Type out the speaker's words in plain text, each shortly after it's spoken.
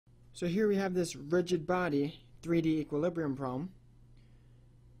So here we have this rigid body 3D equilibrium problem.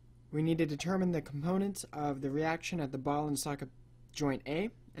 We need to determine the components of the reaction at the ball and socket joint A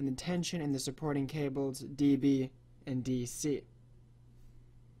and the tension in the supporting cables DB and DC.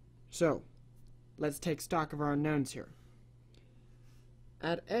 So let's take stock of our unknowns here.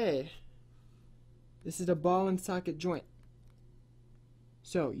 At A, this is a ball and socket joint.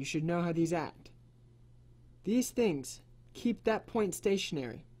 So you should know how these act. These things keep that point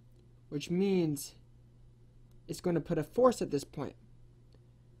stationary, which means it's going to put a force at this point.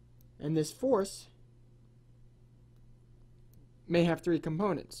 And this force may have three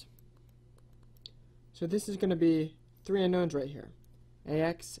components. So this is going to be three unknowns right here: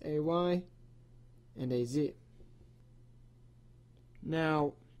 AX, AY, and AZ.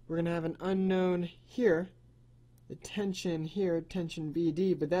 Now we're going to have an unknown here, the tension here, tension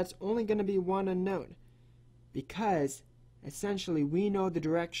BD, but that's only going to be one unknown because essentially we know the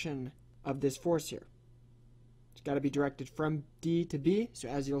direction of this force here. It's got to be directed from D to B, so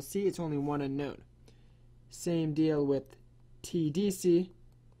as you'll see, it's only one unknown. Same deal with TDC,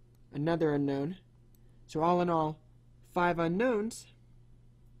 another unknown. So all in all, 5 unknowns,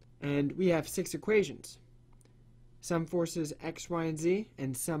 and we have 6 equations. Some forces X, Y, and Z,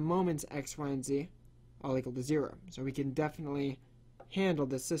 and some moments X, Y, and Z, all equal to 0. So we can definitely handle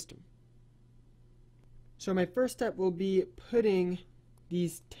this system. So my first step will be putting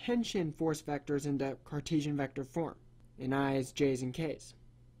these tension force vectors into Cartesian vector form in I's, J's, and K's.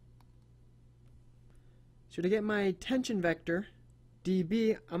 So to get my tension vector,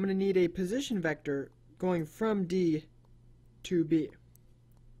 dB, I'm going to need a position vector going from D to B.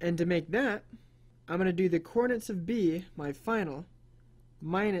 And to make that, I'm going to do the coordinates of B, my final,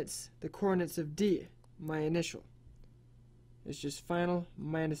 minus the coordinates of D, my initial. It's just final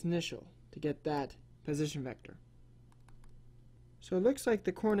minus initial to get that position vector. So it looks like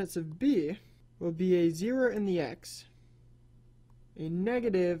the coordinates of B will be a 0 in the X, a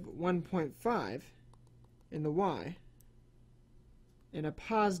negative 1.5 in the Y, and a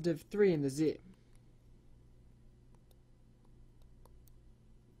positive 3 in the Z.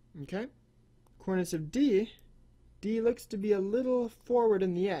 Okay? Coordinates of D, D looks to be a little forward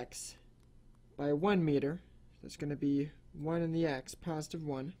in the X by 1 meter. That's going to be 1 in the X, positive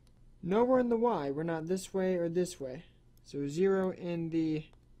 1. Nowhere in the Y, we're not this way or this way. So 0 in the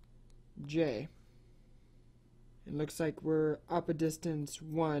J. It looks like we're up a distance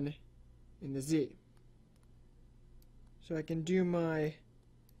 1 in the Z. So I can do my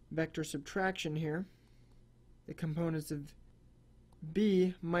vector subtraction here. The components of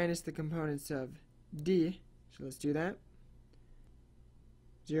B minus the components of D. So let's do that.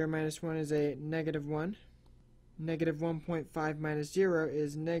 0 minus 1 is a negative 1. Negative 1.5 minus 0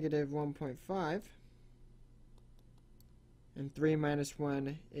 is negative 1.5. And 3 minus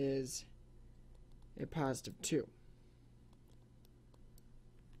 1 is a positive 2.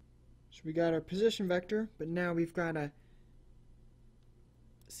 So we got our position vector, but now we've got to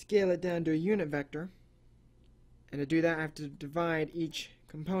scale it down to a unit vector. And to do that, I have to divide each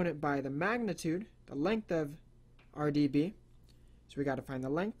component by the magnitude, the length of RdB. So we got to find the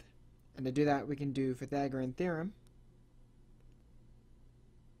length. And to do that, we can do Pythagorean theorem.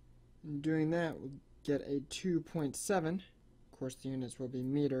 And doing that, we'll get a 2.7. Of course, the units will be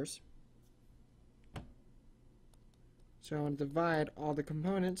meters. So I want to divide all the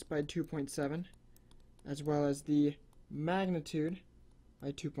components by 2.7, as well as the magnitude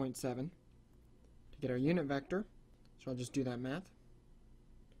by 2.7 to get our unit vector. So I'll just do that math.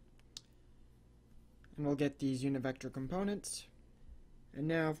 And we'll get these unit vector components. And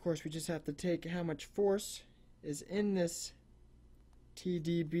now, of course, we just have to take how much force is in this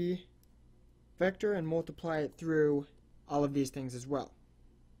TdB vector and multiply it through all of these things as well.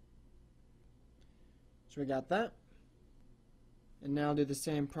 So we got that. And now I'll do the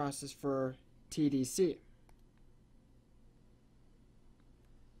same process for TDC.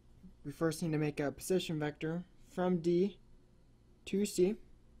 We first need to make a position vector from D to C.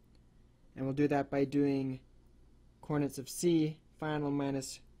 And we'll do that by doing coordinates of C final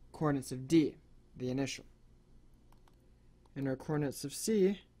minus coordinates of D, the initial. And our coordinates of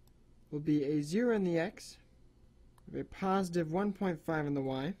C will be a 0 in the X, a positive 1.5 in the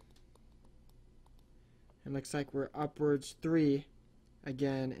Y, and looks like we're upwards 3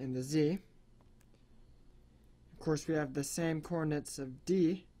 again in the Z. Of course, we have the same coordinates of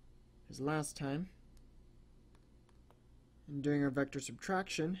D as last time. And doing our vector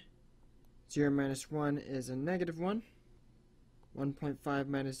subtraction, 0 minus 1 is a negative 1. 1.5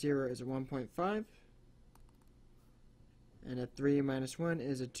 minus 0 is a 1.5. And a 3 minus 1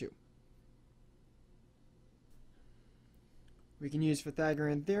 is a 2. we can use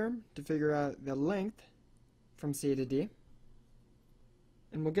Pythagorean theorem to figure out the length from C to D.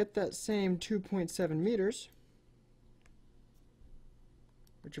 And we'll get that same 2.7 meters,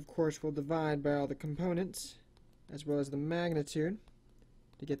 which of course we'll divide by all the components as well as the magnitude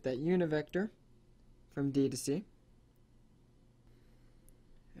to get that unit vector from D to C.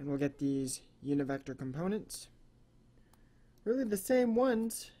 And we'll get these unit vector components, really the same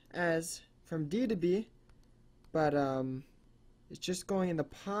ones as from D to B, but it's just going in the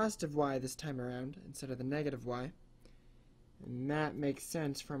positive y this time around instead of the negative y. And that makes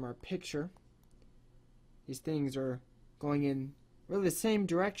sense from our picture. These things are going in really the same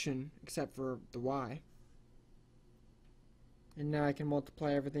direction except for the y. And now I can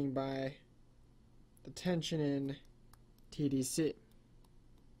multiply everything by the tension in TDC.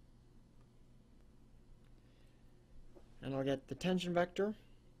 And I'll get the tension vector.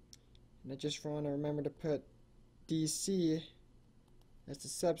 And I just want to remember to put DC as the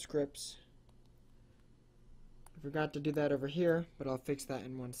subscripts. I forgot to do that over here, but I'll fix that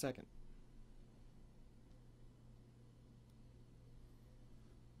in 1 second.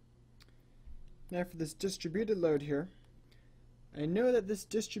 Now for this distributed load here, I know that this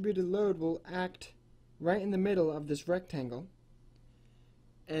distributed load will act right in the middle of this rectangle,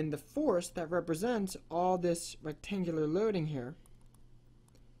 and the force that represents all this rectangular loading here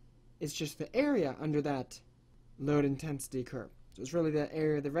is just the area under that load intensity curve. So it's really the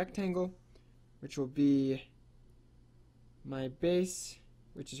area of the rectangle, which will be my base,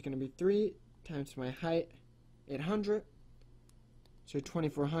 which is going to be 3 times my height, 800, so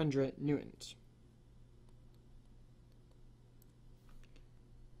 2400 newtons.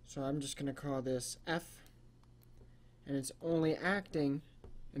 So I'm just going to call this F, and it's only acting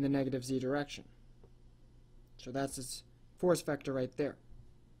in the negative z direction. So that's its force vector right there.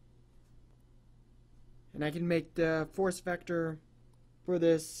 And I can make the force vector for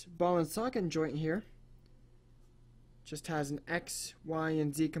this ball and socket joint here. Just has an x, y,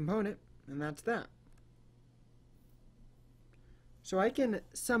 and z component, and that's that. So I can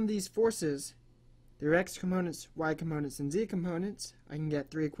sum these forces. There are x components, y components, and z components. I can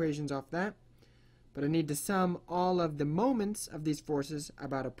get 3 equations off that. But I need to sum all of the moments of these forces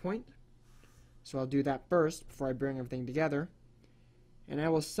about a point. So I'll do that first before I bring everything together. And I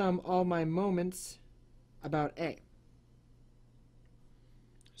will sum all my moments about A.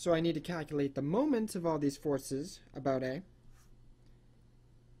 So I need to calculate the moments of all these forces about A.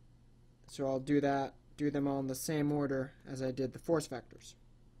 So I'll do them all in the same order as I did the force vectors,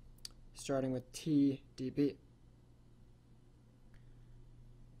 starting with T dB.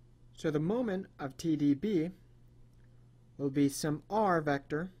 So the moment of T dB will be some r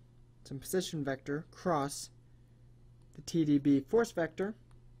vector, some position vector, cross the T dB force vector.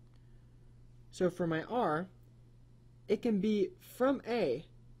 So for my r, it can be from A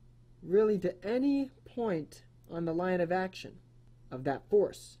really to any point on the line of action of that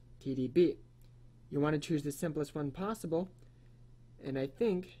force, T dB. You want to choose the simplest one possible, and I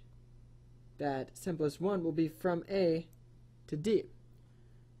think that simplest one will be from A to D.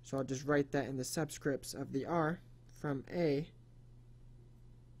 So I'll just write that in the subscripts of the r, from A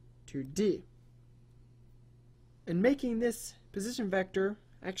to D. And making this position vector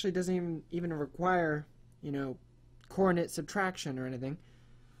actually doesn't even require, coordinate subtraction or anything.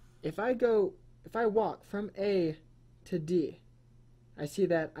 If I walk from A to D, I see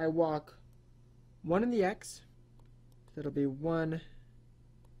that I walk 1 in the x, so it'll be 1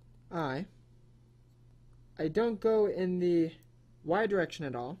 I. I don't go in the y direction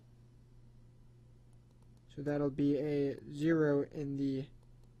at all, so that'll be a 0 in the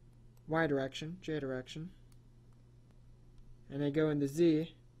y direction, j direction, and I go in the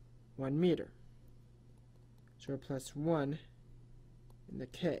z 1 meter, so plus 1 in the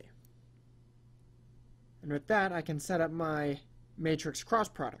k. And with that I can set up my matrix cross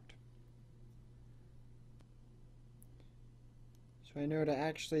product. So I know to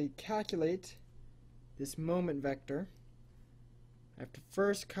actually calculate this moment vector, I have to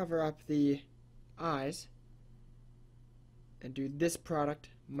first cover up the i's and do this product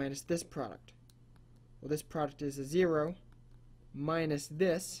minus this product. Well, this product is a 0 minus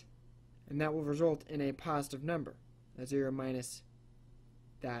this, and that will result in a positive number, a 0 minus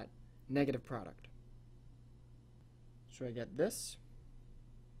that negative product. So I get this.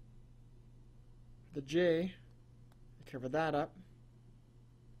 The j, I cover that up,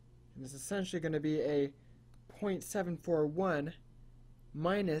 and it's essentially going to be a 0.741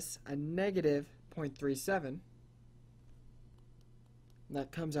 minus a negative 0.37.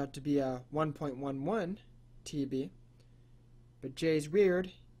 That comes out to be a 1.11 TB. But j is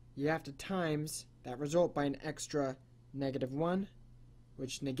weird. You have to times that result by an extra -1,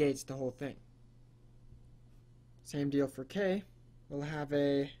 which negates the whole thing. Same deal for k. We'll have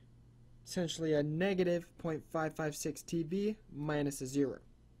essentially a negative 0.556 TB minus a 0.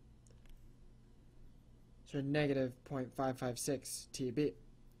 So negative 0.556 TB.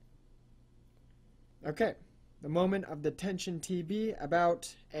 Okay, the moment of the tension TB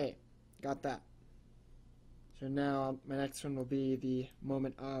about A. Got that. So now my next one will be the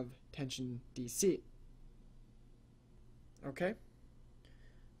moment of tension DC. Okay.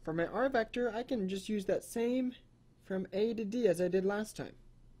 For my R vector, I can just use that same from A to D as I did last time.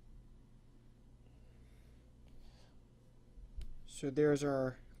 So there's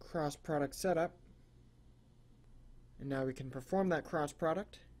our cross product setup. And now we can perform that cross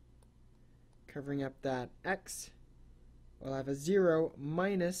product. Covering up that X, we'll have a 0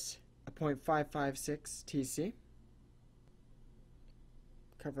 minus a 0.556 TC.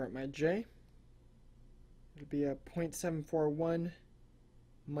 Cover up my J. It'll be a 0.741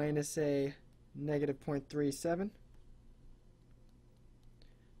 minus a negative 0.37.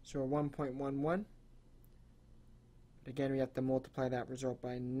 So a 1.11. But again, we have to multiply that result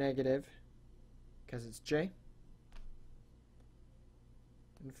by negative because it's J.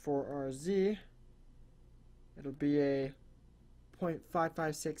 And for our Z, it'll be a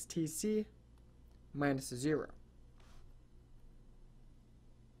 0.556 TC minus a 0.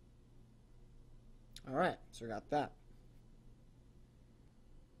 Alright, so we got that.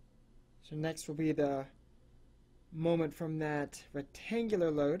 So next will be the moment from that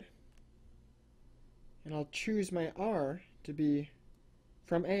rectangular load. And I'll choose my R to be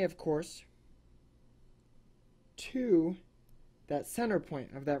from A, of course, to that center point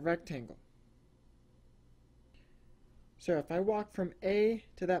of that rectangle. So if I walk from A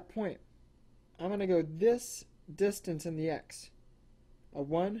to that point, I'm going to go this distance in the X. A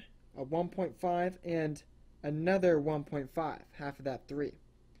 1, a 1.5, and another 1.5, half of that 3.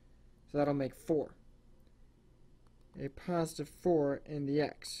 So that'll make 4. A positive 4 in the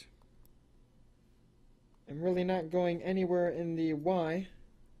X. I'm really not going anywhere in the Y,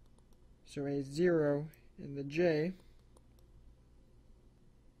 so a 0 in the J.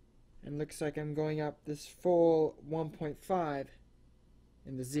 And looks like I'm going up this full 1.5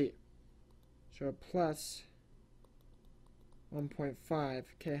 in the Z. So a plus 1.5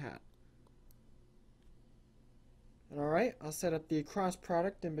 k hat. Alright, I'll set up the cross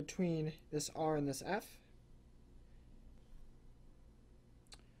product in between this R and this F.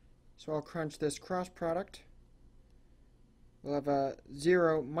 So I'll crunch this cross product. We'll have a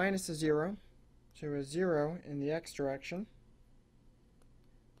 0 minus a 0, so a 0 in the X direction.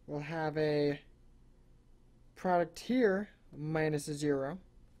 We'll have a product here minus a 0,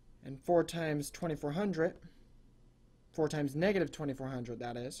 and 4 times 2400, 4 times negative 2400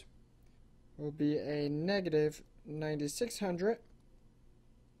 that is, will be a negative 9600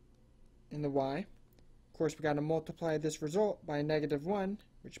 in the Y. Of course, we got to multiply this result by negative 1,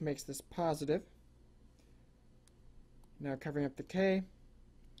 which makes this positive. Now covering up the K,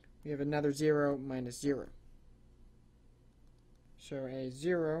 we have another 0 minus 0. So a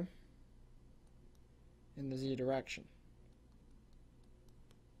 0 in the Z direction.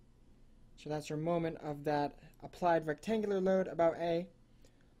 So that's our moment of that applied rectangular load about A.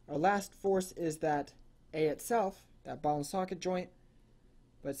 Our last force is that A itself, that ball and socket joint.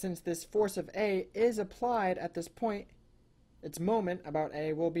 But since this force of A is applied at this point, its moment about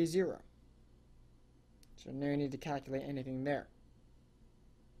A will be 0. So no need to calculate anything there.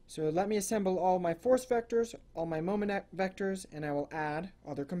 So let me assemble all my force vectors, all my moment vectors, and I will add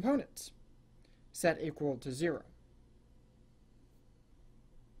other components. Set equal to 0.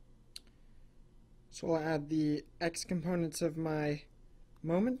 So I'll add the X components of my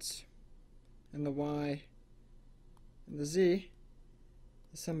moments, and the Y and the Z,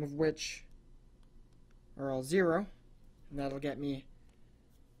 the sum of which are all 0, and that'll get me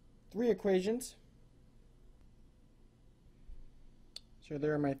 3 equations. So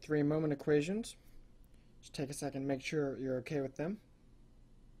there are my 3 moment equations. Just take a second to make sure you're okay with them.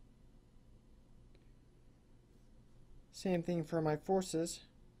 Same thing for my forces.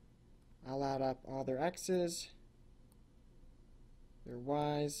 I'll add up all their X's, their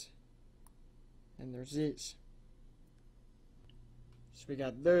Y's, and their Z's. So we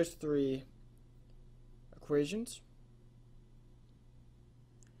got those 3 equations.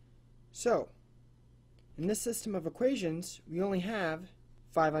 So, in this system of equations, we only have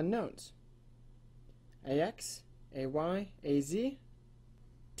 5 unknowns. AX, AY, AZ,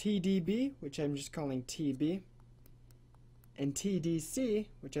 TDB, which I'm just calling TB, and TDC,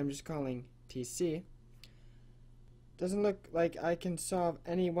 which I'm just calling TC. Doesn't look like I can solve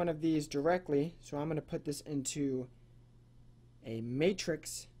any one of these directly, so I'm going to put this into a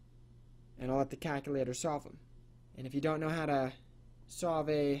matrix, and I'll let the calculator solve them. And if you don't know how to solve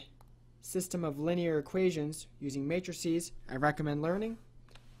a system of linear equations using matrices, I recommend learning.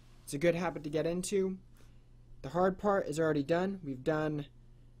 It's a good habit to get into. The hard part is already done. We've done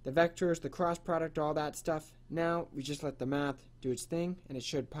the vectors, the cross product, all that stuff. Now we just let the math do its thing, and it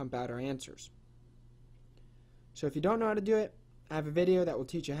should pump out our answers. So if you don't know how to do it, I have a video that will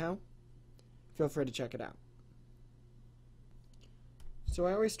teach you how. Feel free to check it out. So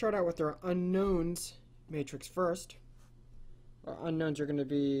I always start out with our unknowns matrix first. Our unknowns are going to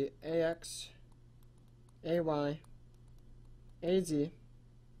be AX, AY, AZ,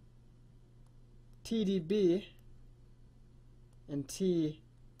 TDB, and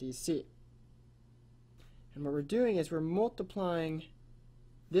TDC. And what we're doing is we're multiplying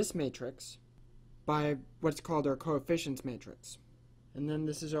this matrix by what's called our coefficients matrix. And then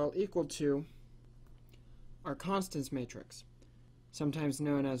this is all equal to our constants matrix, sometimes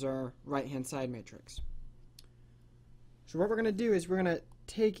known as our right-hand side matrix. So what we're going to do is we're going to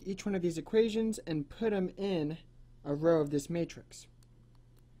take each one of these equations and put them in a row of this matrix.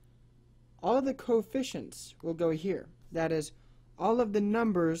 All of the coefficients will go here. That is, all of the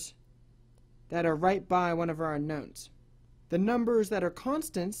numbers that are right by one of our unknowns. The numbers that are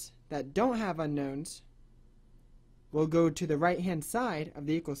constants, that don't have unknowns, will go to the right-hand side of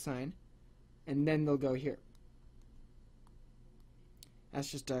the equal sign, and then they'll go here.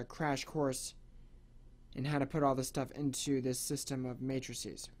 That's just a crash course in how to put all this stuff into this system of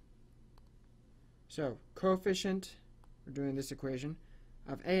matrices. So, coefficient, we're doing this equation,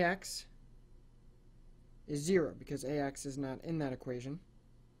 of AX is 0 because AX is not in that equation.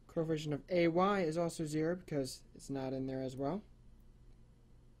 Coefficient of AY is also 0 because it's not in there as well.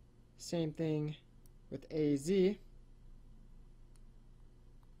 Same thing with AZ.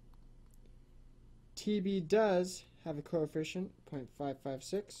 TB does have a coefficient,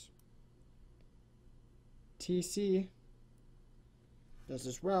 0.556. TC does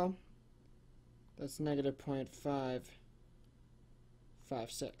as well. That's negative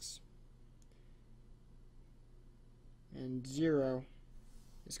 0.556. And 0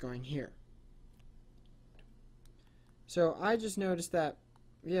 is going here. So I just noticed that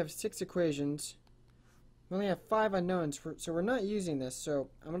we have 6 equations. We only have 5 unknowns, so we're not using this. So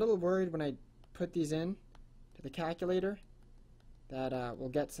I'm a little worried when I put these in to the calculator that we'll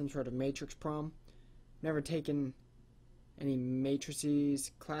get some sort of matrix problem. Never taken any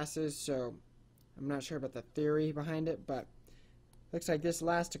matrices classes, so I'm not sure about the theory behind it, but looks like this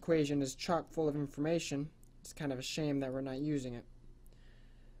last equation is chock full of information. It's kind of a shame that we're not using it.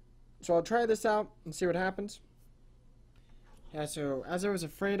 So I'll try this out and see what happens. Yeah, so as I was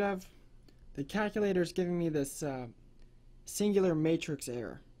afraid of, the calculator is giving me this singular matrix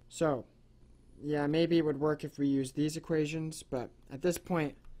error. So, yeah, maybe it would work if we use these equations, but at this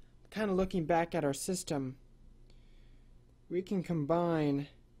point, kind of looking back at our system, we can combine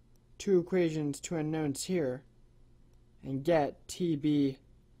 2 equations, 2 unknowns here, and get TB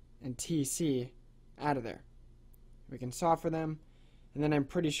and TC out of there. We can solve for them, and then I'm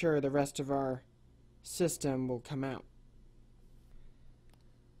pretty sure the rest of our system will come out.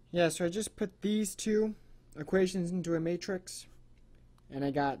 Yeah, so I just put these 2 equations into a matrix, and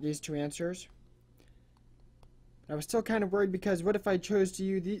I got these 2 answers. I was still kind of worried because what if I chose to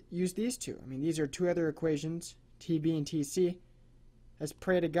use these 2? I mean, these are 2 other equations, TB and TC. Let's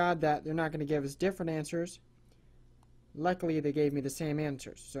pray to God that they're not going to give us different answers. Luckily, they gave me the same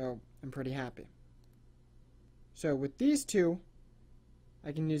answers, so I'm pretty happy. So with these 2,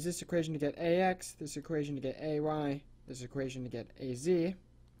 I can use this equation to get AX, this equation to get AY, this equation to get AZ.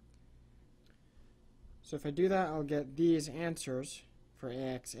 So if I do that, I'll get these answers for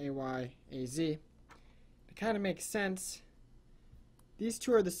AX, AY, AZ. It kind of makes sense. These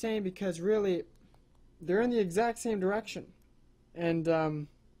 2 are the same because really they're in the exact same direction. And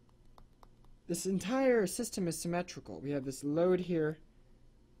this entire system is symmetrical. We have this load here.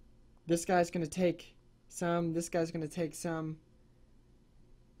 This guy's going to take some. This guy's going to take some.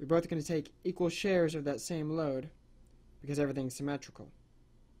 We're both going to take equal shares of that same load because everything's symmetrical.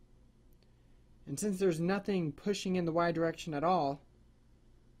 And since there's nothing pushing in the y direction at all,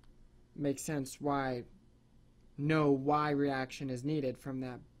 it makes sense why no y reaction is needed from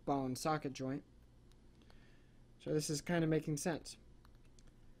that ball and socket joint. So this is kind of making sense.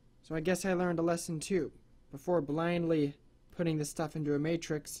 So I guess I learned a lesson too. Before blindly putting this stuff into a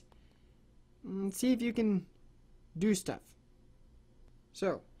matrix, see if you can do stuff.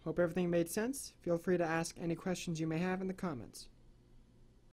 So, hope everything made sense. Feel free to ask any questions you may have in the comments.